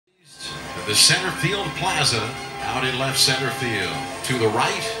the center field plaza out in left center field. To the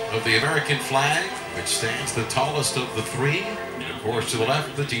right of the American flag, which stands the tallest of the three, and of course to the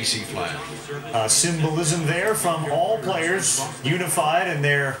left, the DC flag. Symbolism there from all players, unified in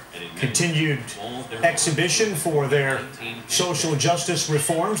their continued exhibition for their social justice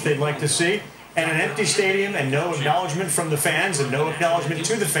reforms they'd like to see. And an empty stadium and no acknowledgement from the fans and no acknowledgement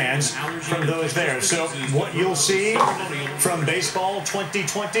to the fans from those there. So what you'll see from Baseball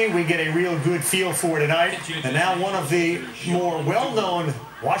 2020, we get a real good feel for tonight. And now one of the more well-known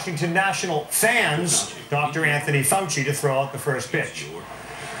Washington National fans, Dr. Anthony Fauci, to throw out the first pitch.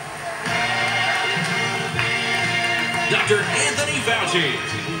 Dr. Anthony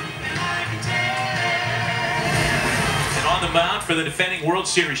Fauci. On the mound for the defending World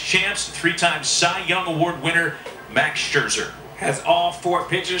Series champs, three-time Cy Young Award winner Max Scherzer. Has all four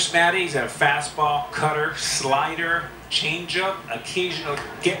pitches, Matty. He's a fastball, cutter, slider, changeup, occasional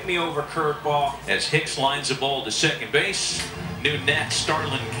get-me-over curveball. As Hicks lines the ball to second base, new net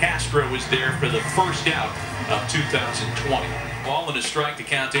Starlin Castro is there for the first out of 2020. Ball and a strike to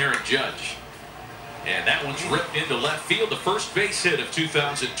count Aaron Judge. And that one's ripped into left field, the first base hit of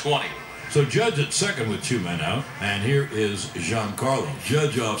 2020. So Judge at second with two men out, and here is Giancarlo.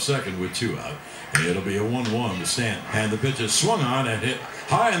 Judge off second with two out, and it'll be a 1-1 to Stanton. And the pitch is swung on and hit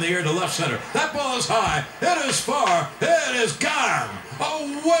high in the air to left center. That ball is high, it is far, it is gone,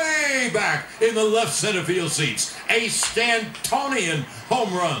 way back in the left center field seats. A Stantonian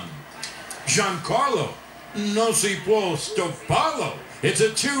home run. Giancarlo no si può stopparlo. It's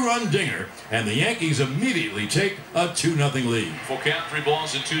a two-run dinger, and the Yankees immediately take a 2-0 lead. Full count, 3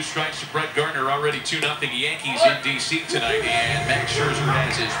 balls and 2 strikes to Brett Gardner. Already 2-0 Yankees in D.C. tonight, and Max Scherzer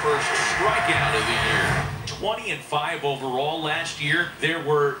has his first strikeout of the year. 20-5 overall last year. There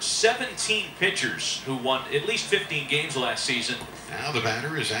were 17 pitchers who won at least 15 games last season. Now the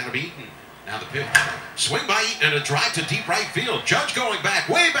batter is Adam Eaton. Now the pitch. Swing by Eaton and a drive to deep right field. Judge going back,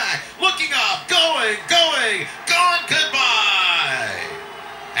 way back, looking up, going, gone, goodbye.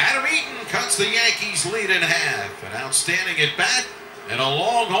 Adam Eaton cuts the Yankees' lead in half. An outstanding at bat and a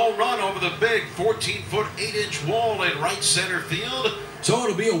long home run over the big 14-foot, 8-inch wall in right center field. So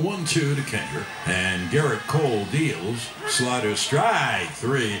it'll be a 1-2 to Kendrick, and Garrett Cole deals. Slider strike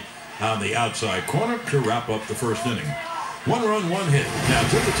 3 on the outside corner to wrap up the first inning. 1 run, 1 hit. Now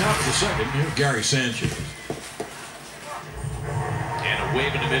to the top of the second, here's Gary Sanchez. And a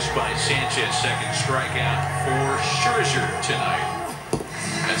wave and a miss by Sanchez. Second strikeout for Scherzer tonight.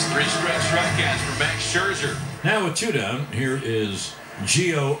 That's 3 straight strikeouts for Max Scherzer. Now with 2 down, here is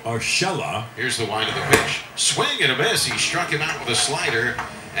Gio Urshela. Here's the wind of the pitch. Swing and a miss. He struck him out with a slider,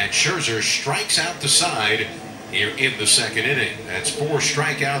 and Scherzer strikes out the side here in the second inning. That's 4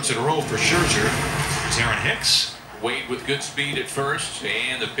 strikeouts in a row for Scherzer. Here's Aaron Hicks. Wade with good speed at first,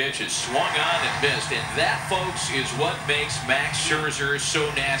 and the pitch is swung on and missed. And that, folks, is what makes Max Scherzer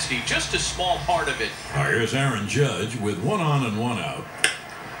so nasty. Just a small part of it. Now here's Aaron Judge with 1 on and 1 out.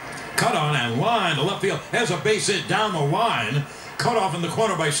 Cut on and line to left field. Has a base hit down the line. Cut off in the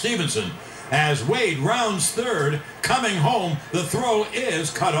corner by Stevenson. As Wade rounds third, coming home, the throw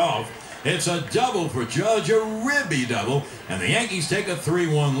is cut off. It's a double for Judge, a ribby double, and the Yankees take a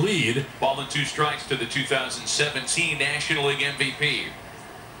 3-1 lead. Ball and 2 strikes to the 2017 National League MVP.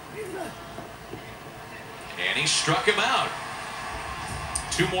 And he struck him out.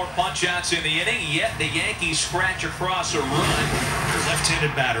 2 more punch-outs in the inning, yet the Yankees scratch across a run.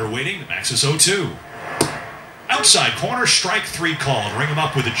 Left-handed batter waiting. Max is 0-2. Outside corner, strike 3 called. Ring him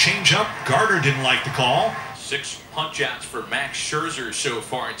up with a changeup. Gardner didn't like the call. 6 punch-outs for Max Scherzer so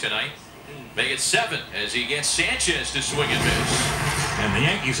far tonight. Make it 7 as he gets Sanchez to swing and miss. And the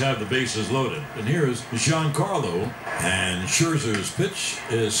Yankees have the bases loaded. And here is Giancarlo. And Scherzer's pitch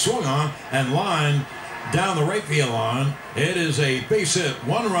is swung on and lined down the right field line. It is a base hit.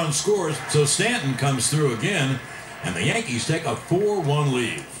 1 run scores. So Stanton comes through again. And the Yankees take a 4-1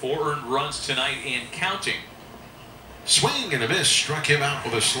 lead. 4 earned runs tonight and counting. Swing and a miss. Struck him out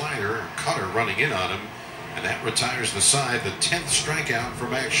with a slider. Cutter running in on him. And that retires the side, the 10th strikeout for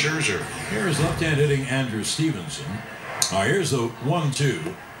Max Scherzer. Here's left-hand hitting Andrew Stevenson. Here's the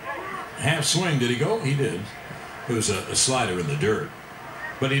 1-2. Half swing. Did he go? He did. It was a slider in the dirt.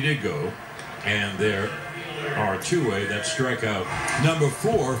 But he did go. And there are 2-way. That's strikeout number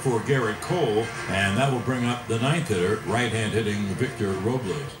 4 for Garrett Cole. And that will bring up the 9th hitter, right-hand hitting Victor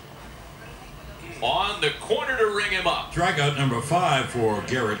Robles. On the corner to ring him up. Strikeout number 5 for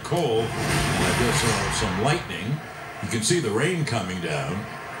Garrett Cole. And I guess some lightning. You can see the rain coming down.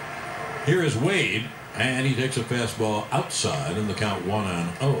 Here is Wade, and he takes a fastball outside in the count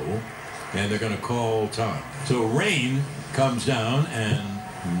 1-0. And they're going to call time. So rain comes down and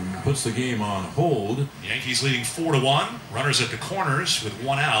puts puts the game on hold. Yankees leading 4-1. Runners at the corners with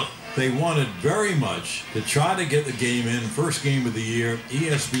 1 out. They wanted very much to try to get the game in. First game of the year,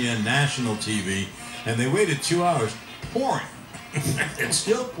 ESPN national TV, and they waited 2 hours. Pouring. It's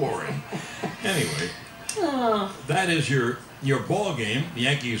still pouring. Anyway, that is your ball game. The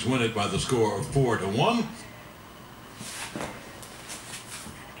Yankees win it by the score of 4-1.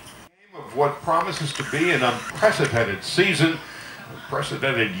 Of what promises to be an unprecedented season,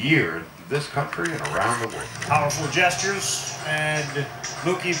 unprecedented year in this country and around the world. Powerful gestures, and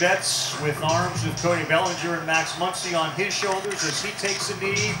Mookie Betts with arms of Cody Bellinger and Max Muncy on his shoulders as he takes a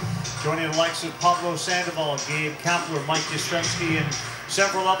knee, joining the likes of Pablo Sandoval, Gabe Kapler, Mike Yastrzemski, and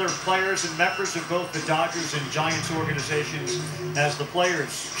several other players and members of both the Dodgers and Giants organizations as the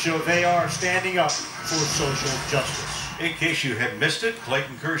players show they are standing up for social justice. In case you had missed it,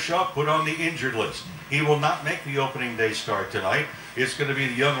 Clayton Kershaw put on the injured list. He will not make the opening day start tonight. It's going to be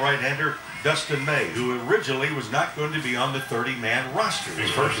the young right-hander Dustin May, who originally was not going to be on the 30-man roster.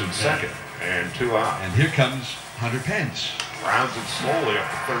 He's first and second, and 2 out. And here comes Hunter Pence. Rounds it slowly up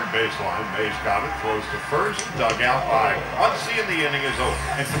the third baseline. May's got it, throws to first, dug out by Muncy, and the inning is over.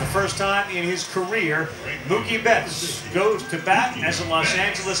 And for the first time in his career, Mookie Betts goes to bat as a Los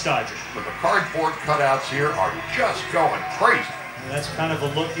Angeles Dodger. But the cardboard cutouts here are just going crazy. And that's kind of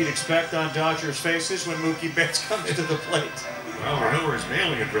a look you'd expect on Dodgers' faces when Mookie Betts comes to the plate. Well, we know where his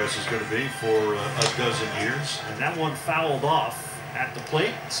mailing address is going to be for a dozen years. And that one fouled off at the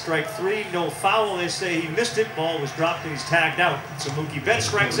plate. Strike 3, no foul. They say he missed it. Ball was dropped and he's tagged out. So Mookie Betts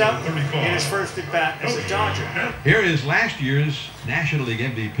strikes out in his first at bat as a Dodger. Here is last year's National League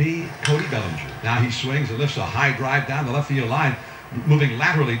MVP, Cody Bellinger. Now he swings and lifts a high drive down the left field line. Moving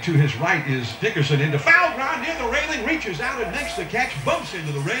laterally to his right is Dickerson into foul ground near the railing, reaches out and makes the catch, bumps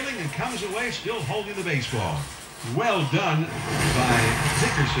into the railing and comes away still holding the baseball. Well done by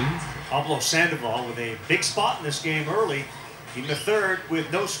Dickerson. Pablo Sandoval with a big spot in this game early. In the third with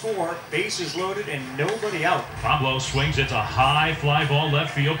no score, bases loaded and nobody out. Pablo swings. It's a high fly ball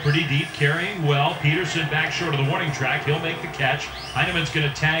left field, pretty deep, carrying well. Peterson back short of the warning track. He'll make the catch. Heineman's going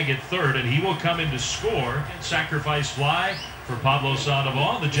to tag at third, and he will come in to score. Sacrifice fly for Pablo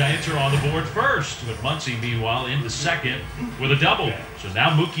Sandoval. The Giants are on the board first, with Muncy, meanwhile, into second with a double. So now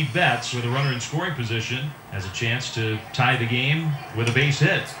Mookie Betts, with a runner in scoring position, has a chance to tie the game with a base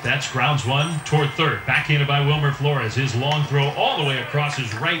hit. That's grounds one toward third. Backhanded by Wilmer Flores. His long throw all the way across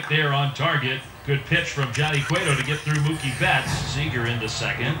is right there on target. Good pitch from Johnny Cueto to get through Mookie Betts. Seager into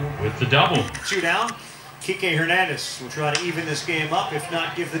second with the double. 2 down. Kike Hernandez will try to even this game up, if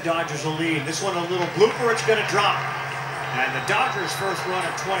not give the Dodgers a lead. This one a little blooper, it's going to drop. And the Dodgers' first run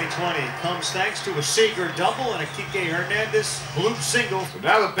of 2020 comes thanks to a Seager double and a Kike Hernandez bloop single. So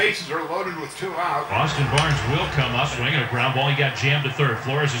now the bases are loaded with 2 out. Austin Barnes will come up, swinging a ground ball. He got jammed to third.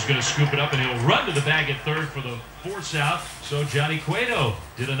 Flores is going to scoop it up, and he'll run to the bag at third for the force out. So Johnny Cueto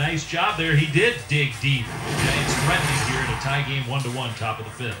did a nice job there. He did dig deep. The Giants threatening here to tie game 1-1, top of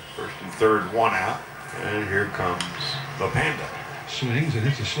the fifth. First and third, 1 out. And here comes the Panda. Swings and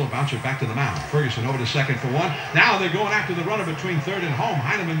hits a slow bouncer back to the mound. Ferguson over to second for 1. Now they're going after the runner between third and home.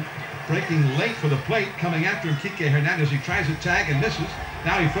 Heineman breaking late for the plate. Coming after him, Kike Hernandez. He tries a tag and misses.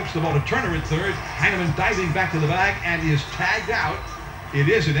 Now he flips the ball to Turner at third. Heineman diving back to the bag and is tagged out. It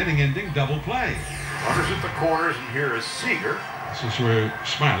is an inning-ending double play. Runners at the corners, and here is Seager. This is where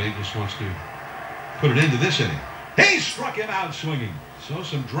Smiley just wants to put it into this inning. He struck him out swinging. So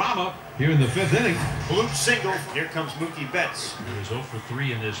some drama here in the 5th inning. Bloop single. Here comes Mookie Betts. He was 0 for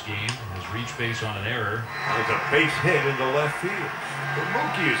 3 in this game. Has reached base on an error. There's a base hit into left field. But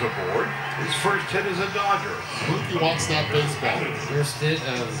Mookie is aboard. His first hit as a Dodger. Mookie wants that baseball. First hit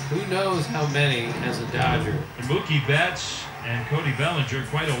of who knows how many as a Dodger. And Mookie Betts and Cody Bellinger,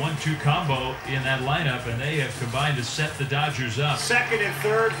 quite a 1-2 combo in that lineup, and they have combined to set the Dodgers up. Second and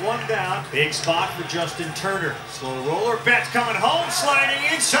third, 1 down. Big spot for Justin Turner. Slow roller. Betts coming home, sliding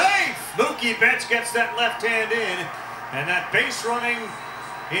in, safe. Mookie Betts gets that left hand in, and that base running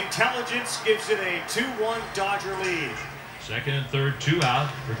intelligence gives it a 2-1 Dodger lead. Second and third, 2 out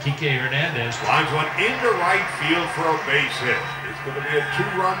for Kike Hernandez. Lines one into right field for a base hit. It's going to be a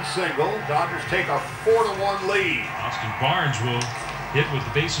 2-run single. Dodgers take a 4-1 lead. Austin Barnes will hit with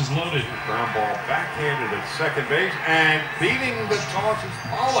the bases loaded. Ground ball backhanded at second base, and beating the toss is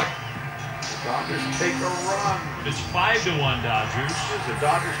Pollock. The Dodgers take a run. It's 5-1 Dodgers. The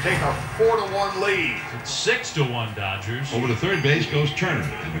Dodgers take a 4-1 lead. It's 6-1 Dodgers. Over to third base goes Turner.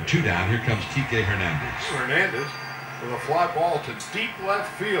 And with 2 down, here comes Kike Hernandez. Hernandez with a fly ball to deep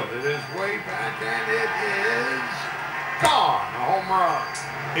left field. It is way back, and it is gone. A home run.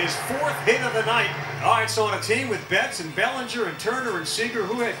 His 4th hit of the night. All right, so on a team with Betts and Bellinger and Turner and Seager,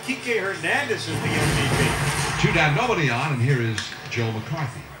 who had Kike Hernandez as the MVP? 2 down, nobody on, and here is Joe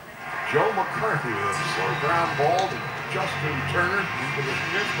McCarthy. Joe McCarthy with a slow ground ball to Justin Turner into the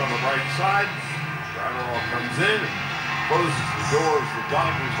fifth on the right side. Graterol comes in and closes the doors. The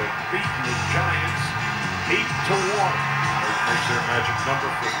Dodgers have beaten the Giants 8-1. That makes their magic number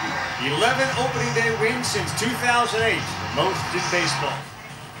 51. 11 opening day wins since 2008, the most in baseball.